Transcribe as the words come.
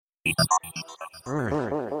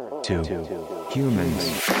Earth to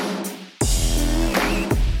humans.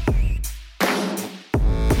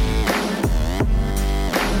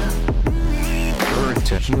 Earth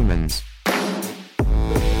to humans.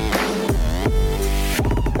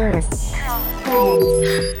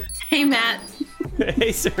 Hey, Matt.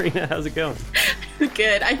 Hey, Serena, how's it going?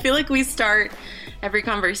 Good. I feel like we start every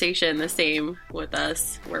conversation the same with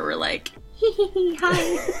us, where we're like, hee hee hee,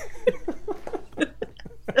 hi.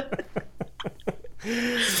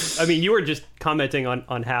 I mean, you were just commenting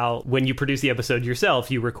on how when you produce the episode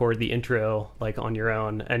yourself, you record the intro like on your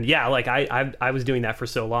own. And yeah, like I was doing that for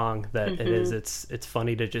so long that it's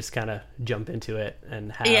funny to just kind of jump into it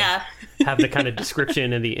and have the kind of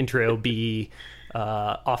description and the intro be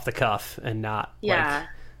off the cuff and not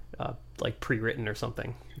like pre-written or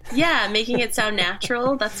something. Yeah, making it sound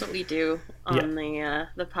natural. That's what we do on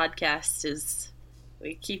the podcast, is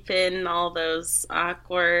we keep in all those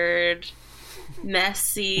awkward,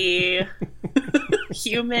 messy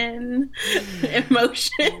human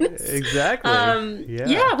emotions. Exactly.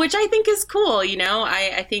 Yeah, which I think is cool. You know,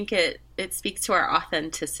 I think it speaks to our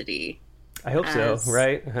authenticity. I hope so,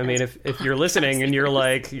 right? I mean, if you're listening and you're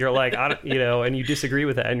like, I don't, and you disagree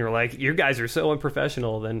with that, and you're like, you guys are so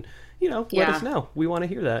unprofessional, then let us know. We want to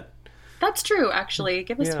hear that. That's true. Actually,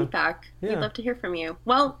 give us feedback. We'd love to hear from you.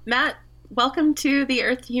 Well, Matt, welcome to the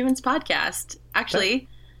Earth to Humans podcast. Actually,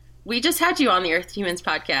 we just had you on the Earth to Humans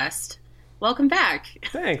podcast. Welcome back.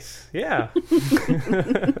 Thanks. Yeah.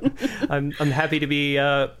 I'm happy to be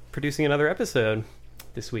producing another episode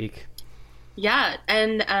this week. Yeah,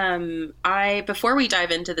 and before we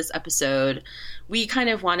dive into this episode, we kind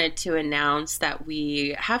of wanted to announce that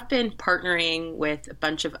we have been partnering with a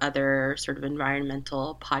bunch of other sort of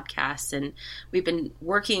environmental podcasts, and we've been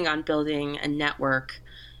working on building a network,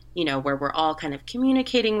 where we're all kind of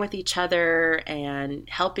communicating with each other and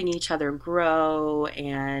helping each other grow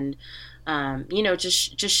and,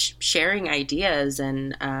 just sharing ideas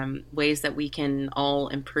and ways that we can all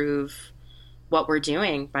improve what we're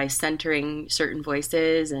doing by centering certain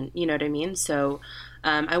voices, and you know what I mean? So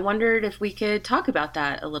I wondered if we could talk about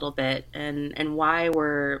that a little bit and why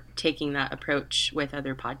we're taking that approach with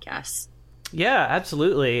other podcasts. Yeah,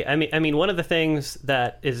 absolutely. I mean, one of the things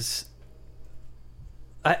that is,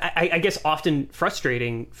 I guess, often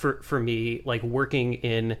frustrating for me, like working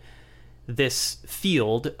in this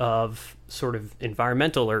field of sort of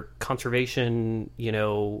environmental or conservation,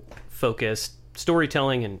 focused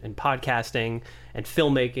storytelling and podcasting and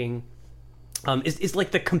filmmaking is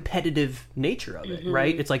like the competitive nature of it,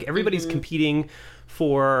 right? It's like everybody's competing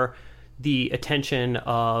for the attention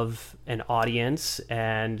of an audience,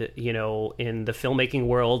 and in the filmmaking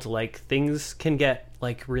world, like things can get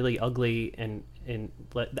like really ugly, and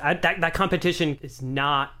that competition is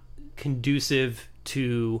not conducive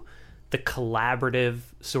to the collaborative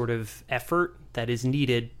sort of effort that is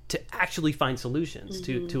needed to actually find solutions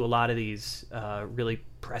to a lot of these really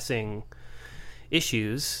pressing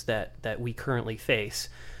issues that we currently face.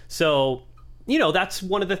 So, that's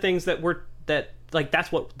one of the things that's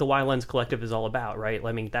what the Y Lens Collective is all about, right?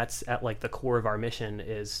 I mean, that's at like the core of our mission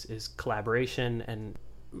is collaboration and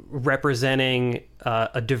representing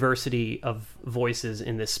a diversity of voices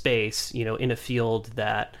in this space, in a field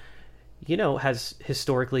that, has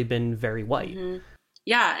historically been very white.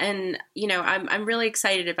 Yeah, and I'm really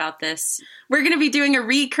excited about this. We're going to be doing a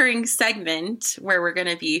recurring segment where we're going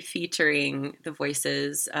to be featuring the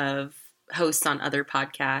voices of hosts on other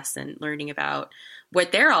podcasts and learning about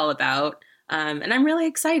what they're all about. And I'm really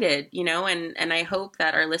excited, and I hope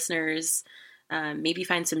that our listeners maybe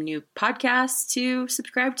find some new podcasts to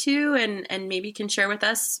subscribe to, and maybe can share with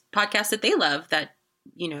us podcasts that they love that,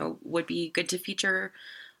 would be good to feature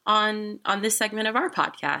on this segment of our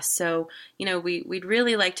podcast. So, we'd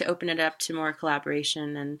really like to open it up to more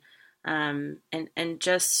collaboration and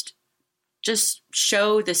just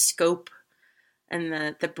show the scope and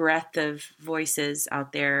the breadth of voices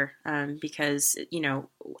out there. Because,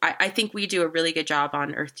 I think we do a really good job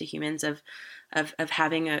on Earth to Humans of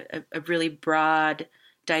having a really broad,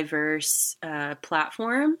 diverse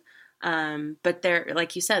platform. But there,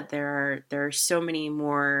 like you said, there are so many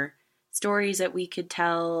more stories that we could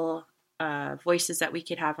tell, voices that we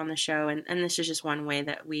could have on the show. And this is just one way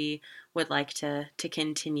that we would like to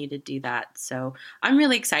continue to do that. So I'm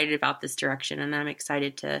really excited about this direction, and I'm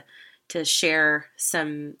excited to share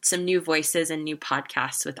some new voices and new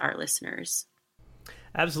podcasts with our listeners.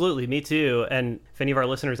 Absolutely. Me too. And if any of our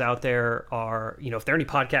listeners out there are, if there are any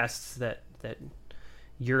podcasts that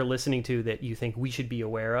you're listening to that you think we should be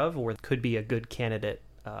aware of, or could be a good candidate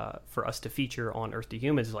for us to feature on Earth to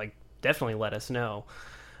Humans, like, definitely let us know.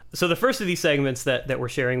 So the first of these segments that we're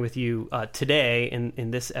sharing with you today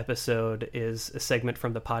in this episode is a segment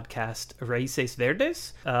from the podcast Raíces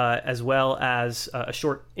Verdes, as well as a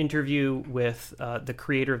short interview with the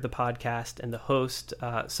creator of the podcast and the host,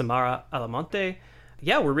 Samara Alamonte.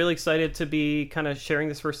 Yeah, we're really excited to be kind of sharing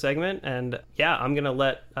this first segment. And yeah, I'm going to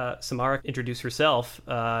let Samara introduce herself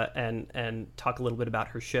and talk a little bit about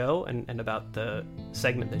her show and about the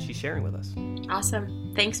segment that she's sharing with us.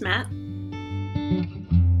 Awesome. Thanks, Matt.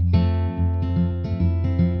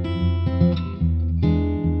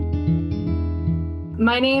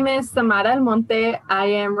 My name is Samara Almonte. I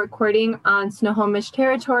am recording on Snohomish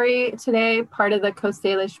territory today, part of the Coast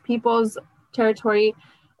Salish Peoples Territory,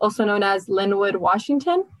 also known as Linwood,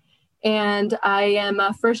 Washington. And I am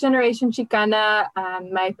a first-generation Chicana.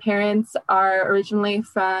 My parents are originally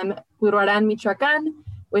from Uruaran, Michoacan,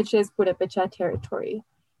 which is Purepecha territory.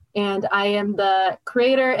 And I am the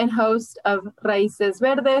creator and host of Raíces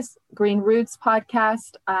Verdes, Green Roots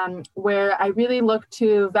podcast, where I really look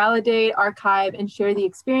to validate, archive, and share the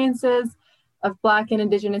experiences of Black and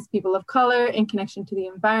Indigenous people of color in connection to the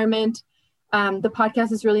environment. The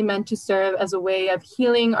podcast is really meant to serve as a way of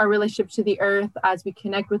healing our relationship to the earth as we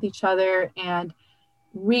connect with each other and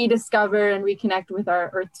rediscover and reconnect with our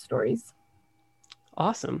earth stories.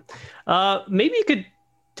 Awesome. Maybe you could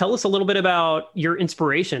tell us a little bit about your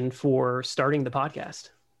inspiration for starting the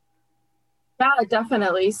podcast. Yeah,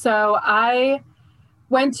 definitely. So I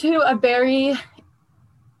went to a very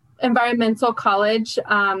environmental college,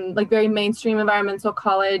 like very mainstream environmental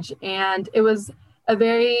college, and it was a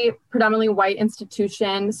very predominantly white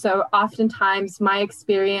institution. So oftentimes my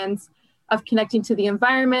experience of connecting to the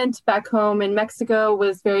environment back home in Mexico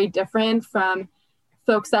was very different from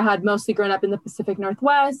folks that had mostly grown up in the Pacific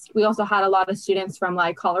Northwest. We also had a lot of students from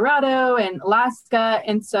like Colorado and Alaska.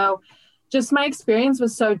 And so just my experience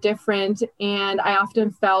was so different. And I often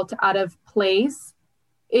felt out of place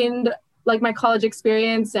in like my college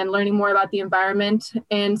experience and learning more about the environment.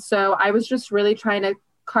 And so I was just really trying to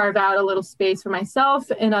carve out a little space for myself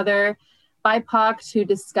and other BIPOC to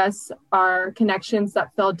discuss our connections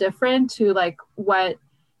that felt different to like what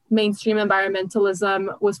mainstream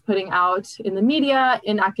environmentalism was putting out in the media,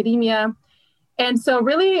 in academia. And so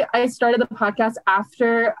really, I started the podcast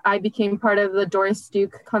after I became part of the Doris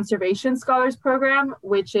Duke Conservation Scholars Program,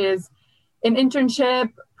 which is an internship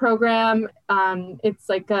program. It's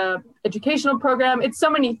like a educational program. It's so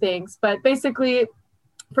many things, but basically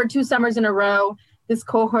for 2 summers in a row, this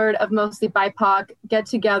cohort of mostly BIPOC get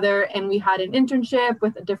together and we had an internship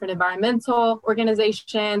with different environmental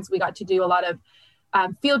organizations. We got to do a lot of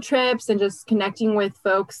field trips and just connecting with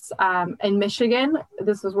folks in Michigan.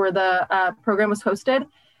 This was where the program was hosted.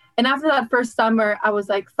 And after that first summer, I was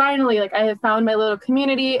like, finally, like I have found my little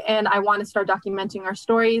community and I want to start documenting our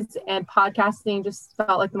stories, and podcasting just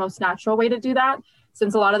felt like the most natural way to do that,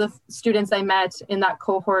 since a lot of the students I met in that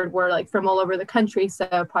cohort were like from all over the country. So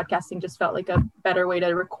podcasting just felt like a better way to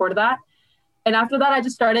record that. And after that, I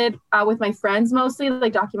just started with my friends, mostly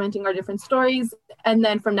like documenting our different stories. And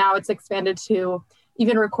then from now it's expanded to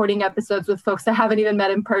even recording episodes with folks I haven't even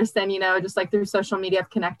met in person, you know, just like through social media I've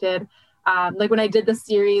connected. Like when I did the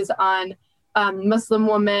series on Muslim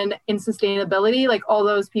women in sustainability, like all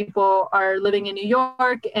those people are living in New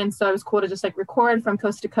York. And so it was cool to just like record from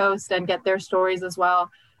coast to coast and get their stories as well.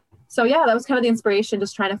 So yeah, that was kind of the inspiration,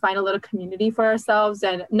 just trying to find a little community for ourselves.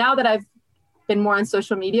 And now that I've been more on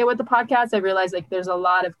social media with the podcast, I realized like there's a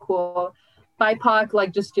lot of cool BIPOC,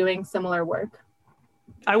 like just doing similar work.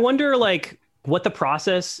 I wonder like what the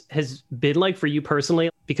process has been like for you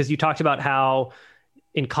personally, because you talked about how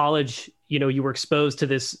in college, you know, you were exposed to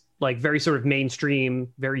this like very sort of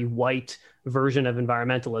mainstream, very white version of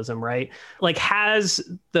environmentalism, right? Like has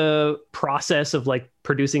the process of like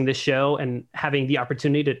producing this show and having the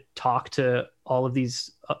opportunity to talk to all of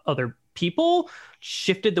these other people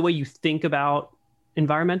shifted the way you think about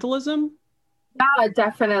environmentalism? Yeah,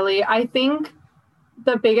 definitely. I think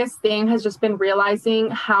the biggest thing has just been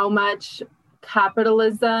realizing how much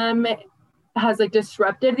capitalism has like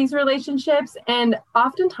disrupted these relationships. And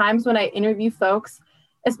oftentimes when I interview folks,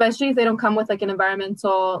 especially if they don't come with like an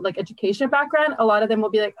environmental like education background, a lot of them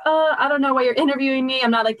will be like, I don't know why you're interviewing me.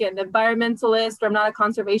 I'm not like an environmentalist or I'm not a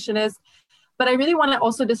conservationist. But I really want to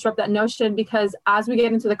also disrupt that notion, because as we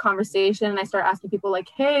get into the conversation and I start asking people like,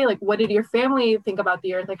 hey, like, what did your family think about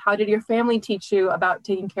the earth? Like, how did your family teach you about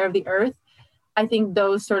taking care of the earth? I think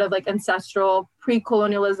those sort of like ancestral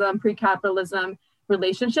pre-colonialism, pre-capitalism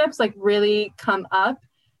relationships like really come up,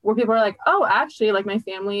 where people are like, oh, actually, like my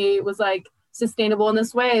family was like sustainable in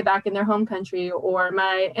this way back in their home country, or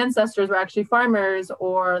my ancestors were actually farmers,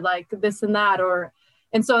 or like this and that, or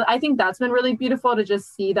And so I think that's been really beautiful to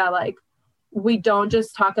just see that, like, we don't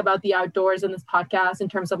just talk about the outdoors in this podcast in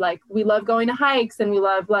terms of like, we love going to hikes and we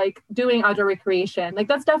love like doing outdoor recreation. Like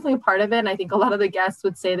that's definitely a part of it. And I think a lot of the guests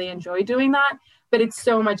would say they enjoy doing that, but it's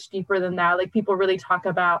so much deeper than that. Like people really talk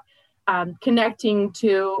about connecting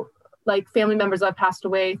to like family members that have passed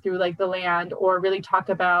away through like the land, or really talk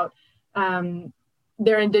about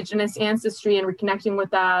their indigenous ancestry and reconnecting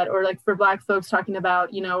with that. Or like for Black folks talking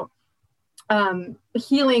about, you know,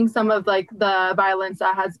 healing some of like the violence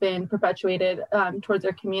that has been perpetuated towards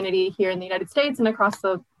their community here in the United States and across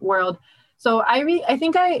the world. So I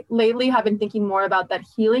think I lately have been thinking more about that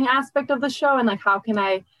healing aspect of the show and like how can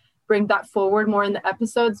I bring that forward more in the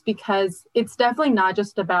episodes, because it's definitely not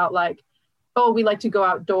just about like, oh, we like to go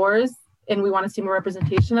outdoors and we want to see more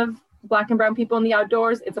representation of Black and brown people in the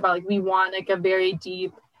outdoors. It's about like, we want like a very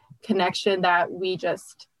deep connection that we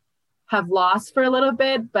just have lost for a little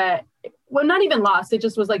bit, but well, not even lost. It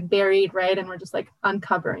just was like buried, right? And we're just like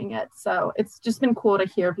uncovering it. So it's just been cool to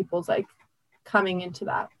hear people's like coming into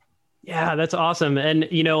that. Yeah, that's awesome. And,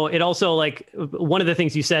 you know, it also like one of the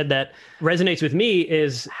things you said that resonates with me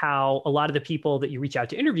is how a lot of the people that you reach out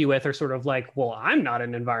to interview with are sort of like, well, I'm not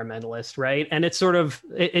an environmentalist, right? And it's sort of,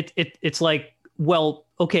 it's like, well,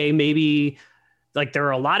 okay, maybe like there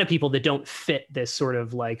are a lot of people that don't fit this sort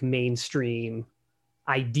of like mainstream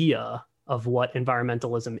idea of what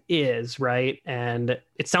environmentalism is, right? And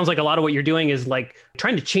it sounds like a lot of what you're doing is like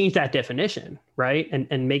trying to change that definition, right?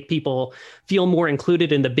 And make people feel more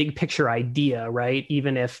included in the big picture idea, right?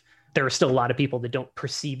 Even if there are still a lot of people that don't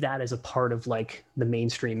perceive that as a part of like the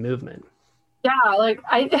mainstream movement. Yeah, like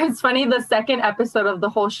it's funny, the second episode of the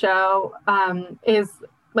whole show is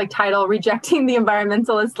like titled Rejecting the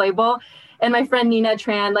Environmentalist Label. And my friend Nina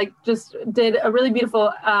Tran like just did a really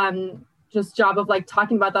beautiful just job of like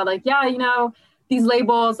talking about that, like, yeah, you know, these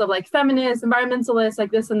labels of like feminist, environmentalist, like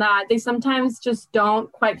this and that, they sometimes just don't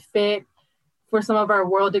quite fit for some of our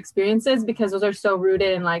world experiences because those are so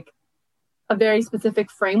rooted in like a very specific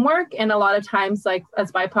framework. And a lot of times like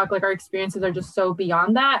as BIPOC, like our experiences are just so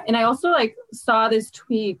beyond that. And I also like saw this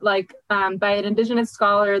tweet like by an Indigenous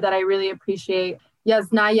scholar that I really appreciate,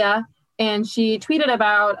 Yasnaya, and she tweeted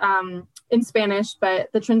about in Spanish, but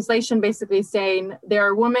the translation basically saying there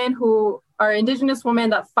are women who are Indigenous women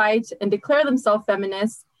that fight and declare themselves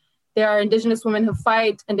feminists. There are Indigenous women who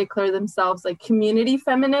fight and declare themselves like community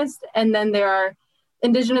feminist. And then there are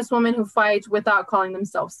Indigenous women who fight without calling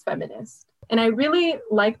themselves feminist. And I really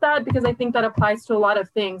like that because I think that applies to a lot of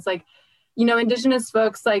things. Like, you know, Indigenous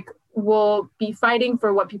folks like will be fighting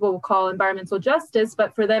for what people will call environmental justice,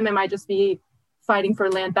 but for them, it might just be fighting for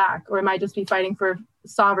land back, or it might just be fighting for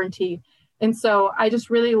sovereignty. And so I just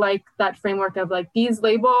really like that framework of like these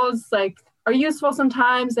labels like are useful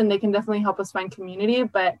sometimes and they can definitely help us find community,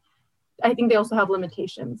 but I think they also have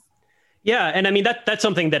limitations. Yeah. And I mean, that's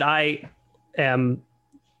something that I am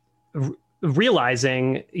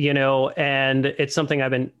realizing, you know, and it's something I've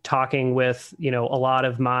been talking with, you know, a lot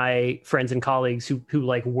of my friends and colleagues who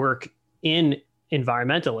like work in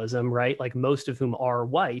environmentalism, right? Like most of whom are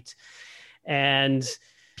white. And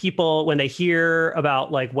people, when they hear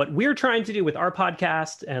about like what we're trying to do with our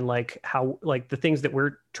podcast and like how like the things that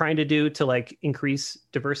we're trying to do to like increase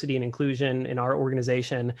diversity and inclusion in our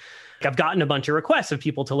organization, I've gotten a bunch of requests of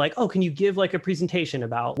people to like, oh, can you give like a presentation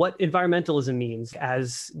about what environmentalism means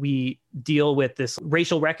as we deal with this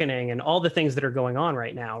racial reckoning and all the things that are going on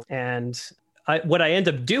right now. And what I end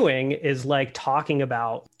up doing is like talking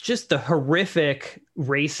about just the horrific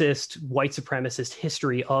racist white supremacist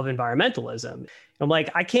history of environmentalism. I'm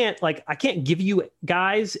like, I can't give you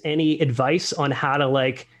guys any advice on how to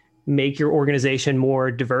like make your organization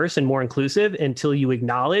more diverse and more inclusive until you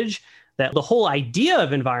acknowledge that the whole idea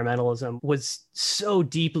of environmentalism was so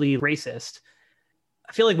deeply racist.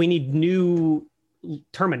 I feel like we need new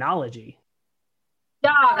terminology.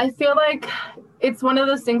 Yeah, I feel like it's one of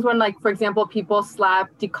those things when, like, for example, people slap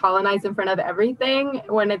decolonize in front of everything,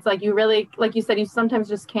 when it's like you really, like you said, you sometimes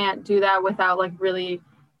just can't do that without like really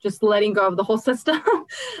just letting go of the whole system.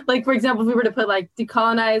 Like, for example, if we were to put like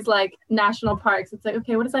decolonize like national parks, it's like,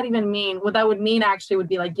 okay, what does that even mean? What that would mean actually would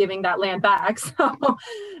be like giving that land back. So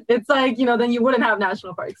it's like, you know, then you wouldn't have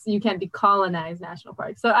national parks. You can't decolonize national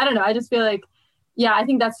parks. So I don't know. I just feel like, yeah, I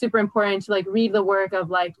think that's super important to like read the work of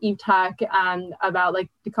like Eve Tuck about like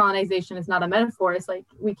decolonization is not a metaphor. It's like,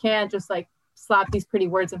 we can't just like slap these pretty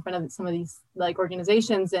words in front of some of these like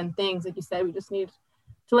organizations and things. Like you said, we just need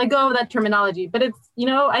to let go of that terminology. But it's, you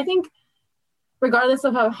know, I think regardless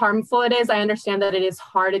of how harmful it is, I understand that it is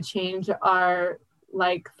hard to change our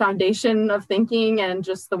like foundation of thinking and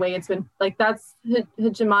just the way it's been, like that's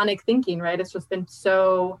hegemonic thinking, right? It's just been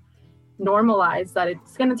so normalize that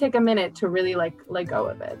it's going to take a minute to really like let go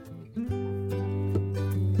of it.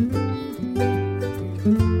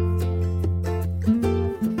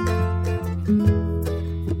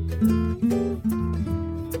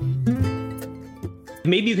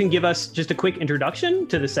 Maybe you can give us just a quick introduction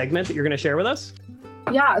to the segment that you're going to share with us.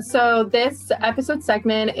 Yeah, so this episode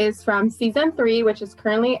segment is from season 3, which is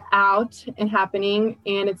currently out and happening.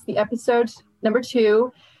 And it's the episode number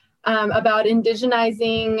 2 about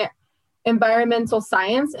indigenizing environmental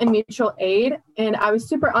science and mutual aid. And I was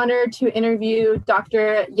super honored to interview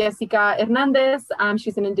Dr. Jessica Hernandez.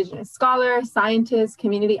 She's an Indigenous scholar, scientist,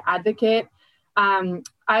 community advocate. I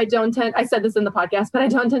said this in the podcast, but I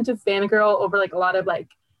don't tend to fangirl over like a lot of like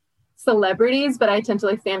celebrities, but I tend to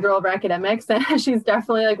like fangirl over academics. And she's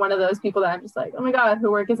definitely like one of those people that I'm just like, oh my God, her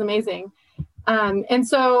work is amazing. And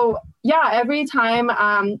so, yeah, every time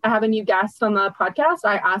I have a new guest on the podcast,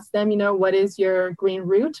 I ask them, what is your green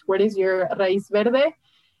root? What is your Raíz Verde?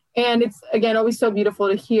 And it's, again, always so beautiful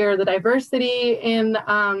to hear the diversity in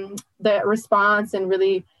the response and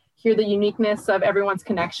really hear the uniqueness of everyone's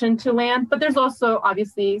connection to land. But there's also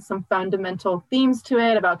obviously some fundamental themes to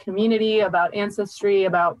it about community, about ancestry,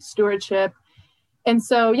 about stewardship. And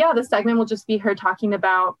so, yeah, the segment will just be her talking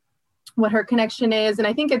about what her connection is. And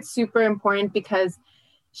I think it's super important because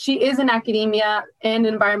she is in academia and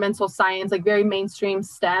environmental science, like very mainstream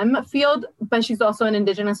STEM field, but she's also an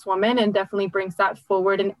Indigenous woman and definitely brings that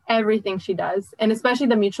forward in everything she does. And especially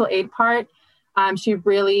the mutual aid part, she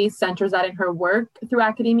really centers that in her work through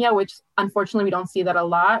academia, which unfortunately we don't see that a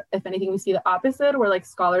lot. If anything, we see the opposite, where like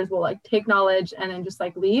scholars will like take knowledge and then just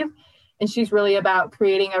like leave. And she's really about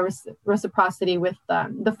creating a reciprocity with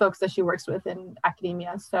the folks that she works with in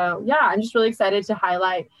academia. So yeah, I'm just really excited to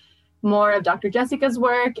highlight more of Dr. Jessica's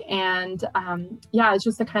work. And yeah, it's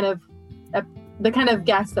just the kind of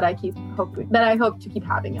guest that I hope to keep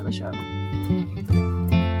having on the show.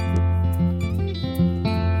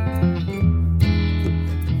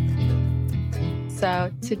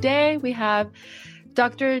 So today we have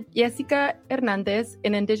Dr. Jessica Hernandez,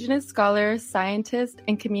 an Indigenous scholar, scientist,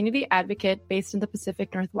 and community advocate based in the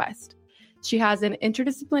Pacific Northwest. She has an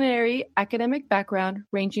interdisciplinary academic background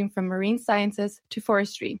ranging from marine sciences to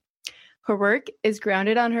forestry. Her work is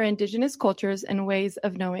grounded on her Indigenous cultures and ways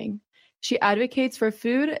of knowing. She advocates for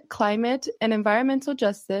food, climate, and environmental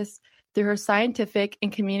justice through her scientific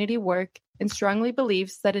and community work and strongly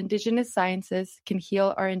believes that Indigenous sciences can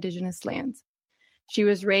heal our Indigenous lands. She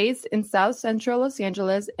was raised in South Central Los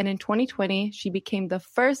Angeles, and in 2020, she became the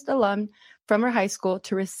first alum from her high school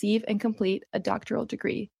to receive and complete a doctoral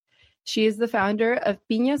degree. She is the founder of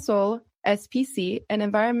Piña Sol SPC, an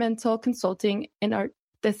environmental consulting and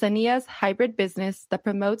artesanías hybrid business that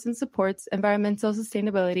promotes and supports environmental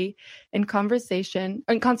sustainability and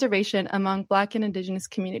conservation among Black and Indigenous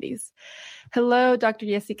communities. Hello, Dr.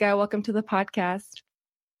 Jessica. Welcome to the podcast.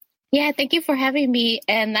 Yeah, thank you for having me.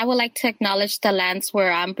 And I would like to acknowledge the lands where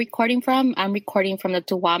I'm recording from. I'm recording from the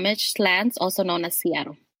Duwamish lands, also known as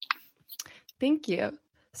Seattle. Thank you.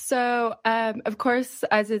 So, of course,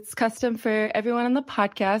 as it's custom for everyone on the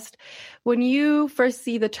podcast, when you first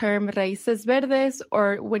see the term Raíces Verdes,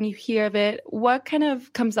 or when you hear of it, what kind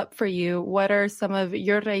of comes up for you? What are some of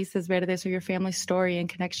your Raíces Verdes or your family story and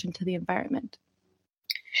connection to the environment?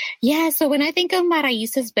 Yeah, so when I think of my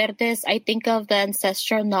Raíces Verdes, I think of the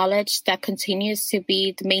ancestral knowledge that continues to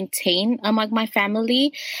be maintained among my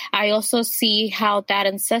family. I also see how that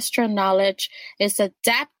ancestral knowledge is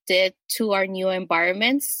adapted to our new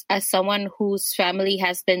environments. As someone whose family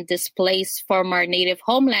has been displaced from our native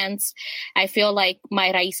homelands, I feel like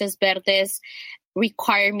my Raíces Verdes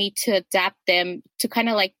require me to adapt them to kind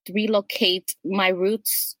of like relocate my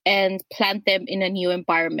roots and plant them in a new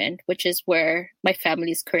environment, which is where my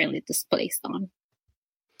family is currently displaced on.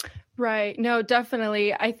 Right. No,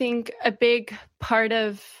 definitely. I think a big part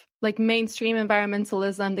of like mainstream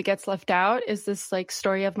environmentalism that gets left out is this like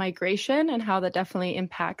story of migration and how that definitely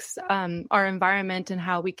impacts our environment and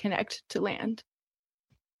how we connect to land.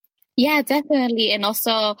 Yeah, definitely. And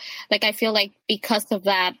also, like, I feel like because of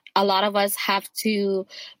that, a lot of us have to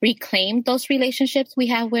reclaim those relationships we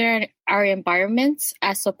have with our environments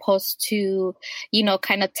as opposed to,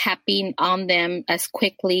 kind of tapping on them as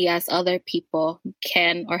quickly as other people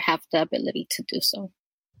can or have the ability to do so.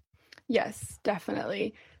 Yes,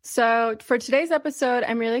 definitely. So for today's episode,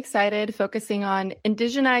 I'm really excited focusing on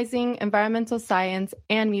indigenizing environmental science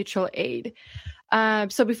and mutual aid.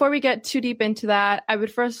 So before we get too deep into that, I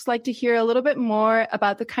would first like to hear a little bit more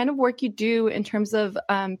about the kind of work you do in terms of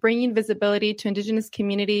bringing visibility to Indigenous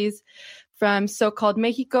communities from so-called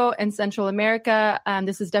Mexico and Central America.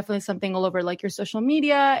 This is definitely something all over like your social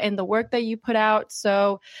media and the work that you put out.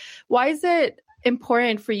 So why is it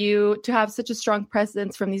important for you to have such a strong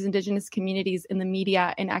presence from these Indigenous communities in the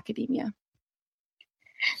media and academia?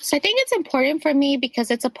 So I think it's important for me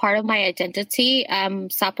because it's a part of my identity.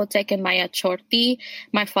 Zapotec and Maya Chorti.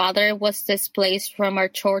 My father was displaced from our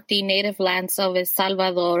Chorti native lands of El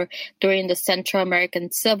Salvador during the Central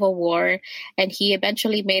American Civil War, and he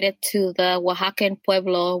eventually made it to the Oaxacan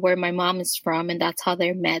Pueblo where my mom is from, and that's how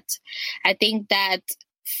they met. I think that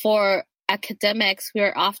for academics, we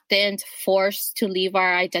are often forced to leave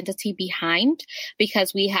our identity behind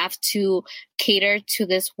because we have to cater to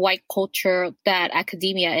this white culture that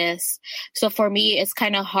academia is. So for me, it's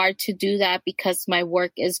kind of hard to do that because my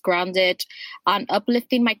work is grounded on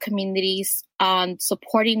uplifting my communities, on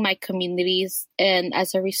supporting my communities. And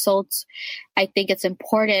as a result, I think it's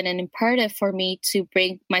important and imperative for me to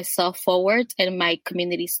bring myself forward and my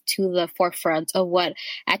communities to the forefront of what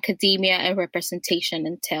academia and representation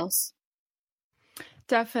entails.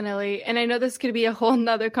 Definitely. And I know this could be a whole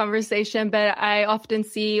nother conversation, but I often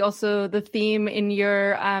see also the theme in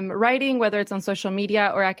your writing, whether it's on social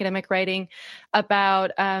media or academic writing,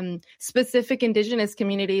 about specific Indigenous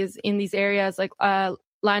communities in these areas like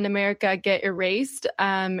Latin America get erased.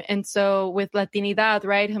 And so with Latinidad,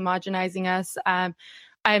 right, homogenizing us,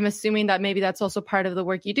 I'm assuming that maybe that's also part of the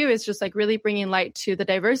work you do, is just like really bringing light to the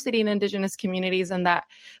diversity in Indigenous communities and that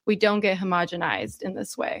we don't get homogenized in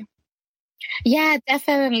this way. Yeah,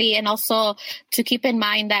 definitely. And also to keep in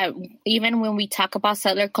mind that even when we talk about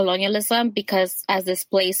settler colonialism, because as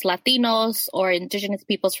displaced Latinos or Indigenous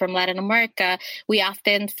peoples from Latin America, we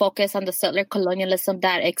often focus on the settler colonialism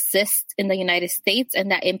that exists in the United States and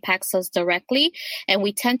that impacts us directly. And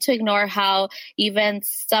we tend to ignore how even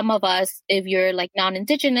some of us, if you're like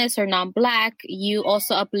non-Indigenous or non-Black, you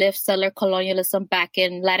also uplift settler colonialism back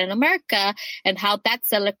in Latin America, and how that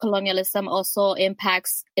settler colonialism also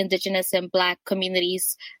impacts Indigenous and Black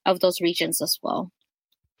communities of those regions as well.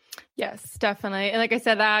 Yes, definitely. And like I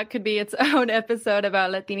said, that could be its own episode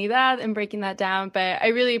about Latinidad and breaking that down. But I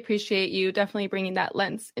really appreciate you definitely bringing that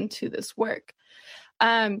lens into this work.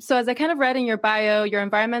 So as I kind of read in your bio, your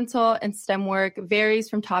environmental and STEM work varies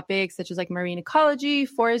from topics such as like marine ecology,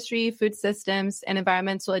 forestry, food systems, and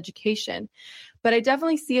environmental education. But I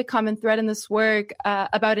definitely see a common thread in this work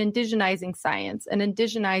about indigenizing science and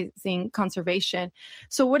indigenizing conservation.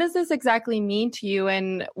 So what does this exactly mean to you,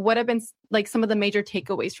 and what have been like some of the major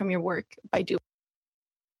takeaways from your work by doing?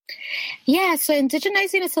 Yeah, so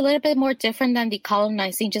indigenizing is a little bit more different than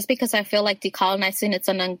decolonizing, just because I feel like decolonizing, it's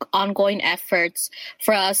an ongoing effort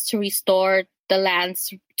for us to restore the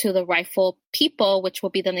lands to the rightful people, which will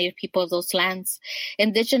be the native people of those lands.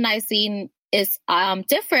 Indigenizing is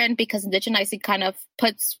different because indigenizing kind of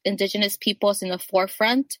puts Indigenous peoples in the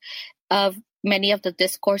forefront of many of the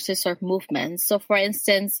discourses or movements. So for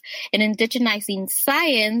instance, in indigenizing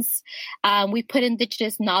science, we put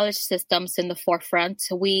Indigenous knowledge systems in the forefront.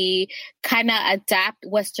 We kind of adapt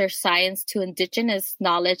Western science to Indigenous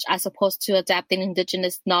knowledge as opposed to adapting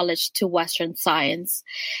Indigenous knowledge to Western science.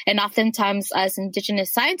 And oftentimes as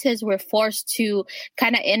Indigenous scientists, we're forced to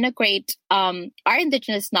kind of integrate our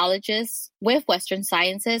Indigenous knowledges with Western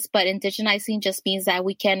sciences, but indigenizing just means that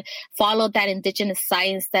we can follow that Indigenous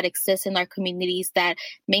science that exists in our communities, that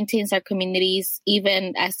maintains our communities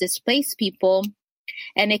even as displaced people.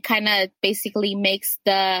 And it kind of basically makes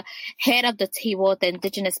the head of the table the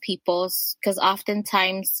Indigenous peoples, because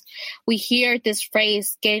oftentimes we hear this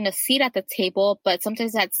phrase, getting a seat at the table, but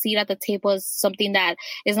sometimes that seat at the table is something that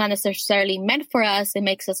is not necessarily meant for us. It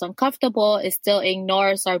makes us uncomfortable. It still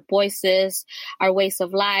ignores our voices, our ways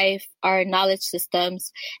of life, our knowledge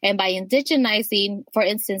systems. And by indigenizing, for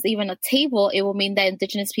instance, even a table, it will mean that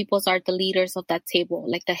Indigenous peoples are the leaders of that table,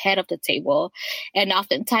 like the head of the table. And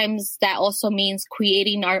oftentimes that also means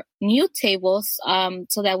creating our new tables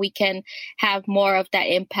so that we can have more of that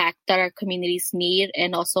impact that our communities need,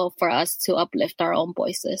 and also for us to uplift our own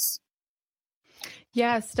voices.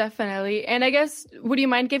 Yes, definitely. And I guess, would you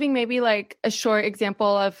mind giving maybe like a short example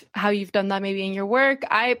of how you've done that maybe in your work?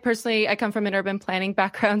 I come from an urban planning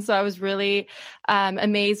background, so I was really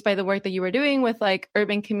amazed by the work that you were doing with like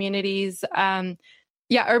urban communities.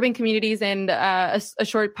 Urban communities, and a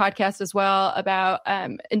short podcast as well about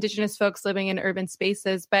Indigenous folks living in urban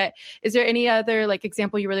spaces. But is there any other like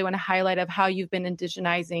example you really want to highlight of how you've been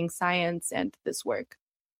indigenizing science and this work?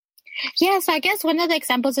 Yeah, so I guess one of the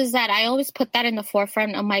examples is that I always put that in the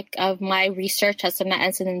forefront of my research as an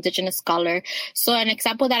Indigenous scholar. So an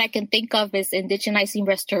example that I can think of is indigenizing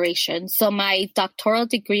restoration. So my doctoral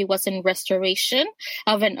degree was in restoration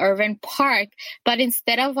of an urban park, but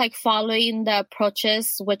instead of like following the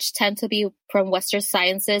approaches which tend to be from Western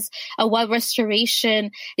sciences, what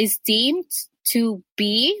restoration is deemed to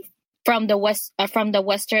be from the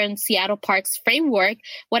Western Seattle Parks framework,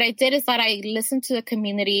 what I did is that I listened to the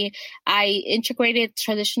community. I integrated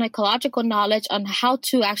traditional ecological knowledge on how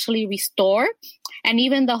to actually restore. And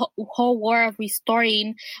even the whole war of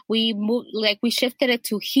restoring, we shifted it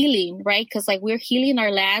to healing, right? Because like we're healing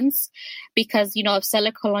our lands because, of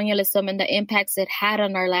settler colonialism and the impacts it had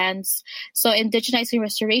on our lands. So indigenizing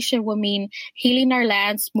restoration would mean healing our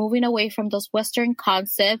lands, moving away from those Western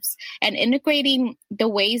concepts and integrating the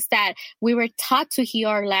ways that we were taught to heal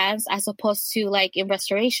our lands as opposed to like in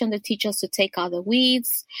restoration, they teach us to take out the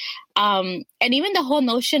weeds. And even the whole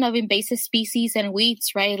notion of invasive species and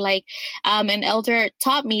weeds, right? Like, an elder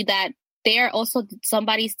taught me that they are also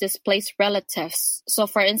somebody's displaced relatives. So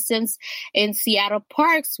for instance, in Seattle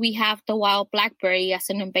parks, we have the wild blackberry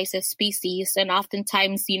as an invasive species. And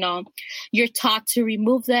oftentimes, you're taught to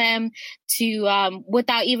remove them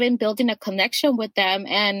without even building a connection with them.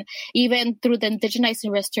 And even through the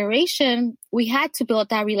indigenizing restoration, we had to build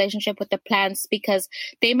that relationship with the plants because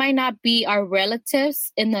they might not be our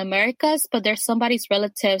relatives in the Americas, but they're somebody's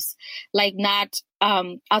relatives, like not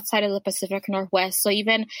outside of the Pacific Northwest. So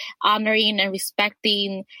even honoring and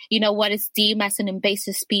respecting, what is deemed as an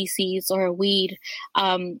invasive species or a weed,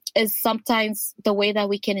 is sometimes the way that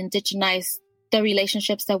we can indigenize the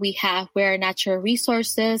relationships that we have with our natural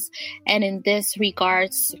resources. And in this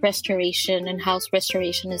regards, restoration and how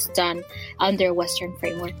restoration is done under Western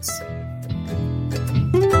frameworks.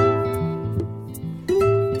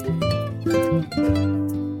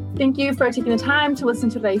 Thank you for taking the time to listen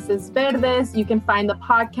to Raíces Verdes. You can find the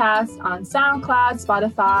podcast on SoundCloud,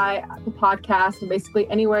 Spotify, Apple Podcasts, and basically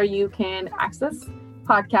anywhere you can access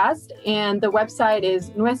podcast. And the website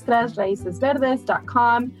is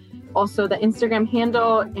nuestrasraicesverdes.com. Also the Instagram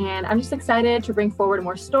handle. And I'm just excited to bring forward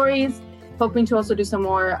more stories, hoping to also do some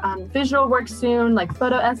more visual work soon, like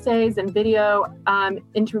photo essays and video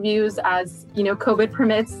interviews as, COVID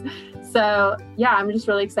permits. So yeah, I'm just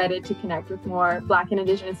really excited to connect with more Black and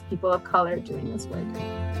Indigenous people of color doing this work.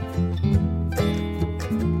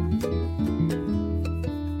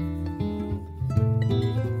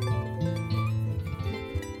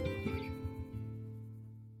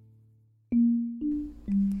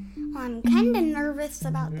 I'm kind of nervous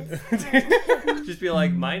about this. Just be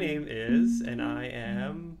like, my name is, and I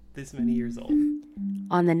am this many years old.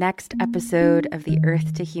 On the next episode of the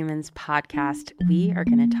Earth to Humans podcast, we are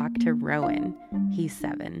going to talk to Rowan. He's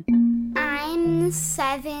 7. I'm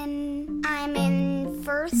 7. I'm in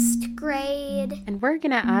 1st grade. And we're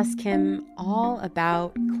going to ask him all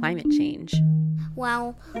about climate change.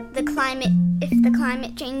 Well, if the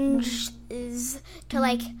climate change is to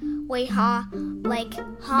way hot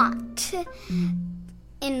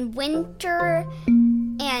in winter,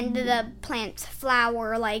 and the plants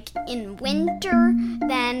flower in winter,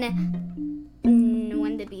 then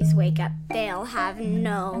when the bees wake up, they'll have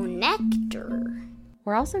no nectar.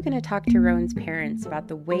 We're also going to talk to Rowan's parents about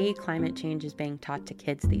the way climate change is being taught to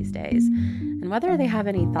kids these days, and whether they have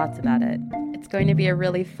any thoughts about it. It's going to be a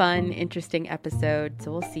really fun, interesting episode,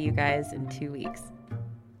 so we'll see you guys in 2 weeks.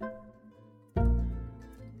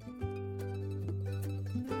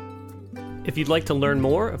 If you'd like to learn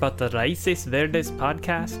more about the Raíces Verdes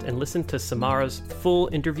podcast and listen to Samara's full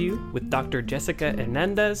interview with Dr. Jessica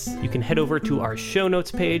Hernandez, you can head over to our show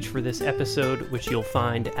notes page for this episode, which you'll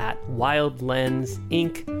find at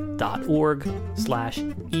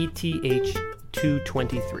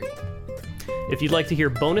wildlensinc.org/ETH223. If you'd like to hear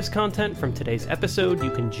bonus content from today's episode, you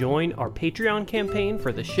can join our Patreon campaign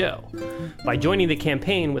for the show. By joining the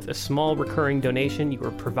campaign with a small recurring donation, you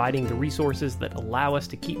are providing the resources that allow us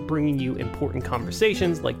to keep bringing you important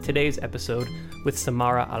conversations like today's episode with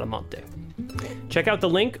Samara Alamonte. Check out the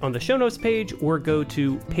link on the show notes page or go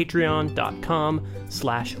to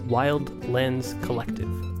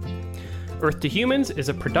patreon.com/wildlenscollective. Earth to Humans is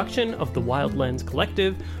a production of the Wild Lens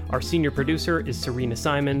Collective. Our senior producer is Serena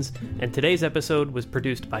Simons, and today's episode was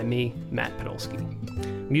produced by me, Matt Podolsky.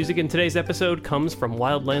 Music in today's episode comes from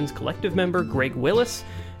Wild Lens Collective member Greg Willis,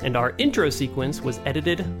 and our intro sequence was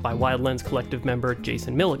edited by Wild Lens Collective member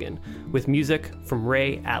Jason Milligan, with music from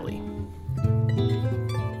Ray Alley.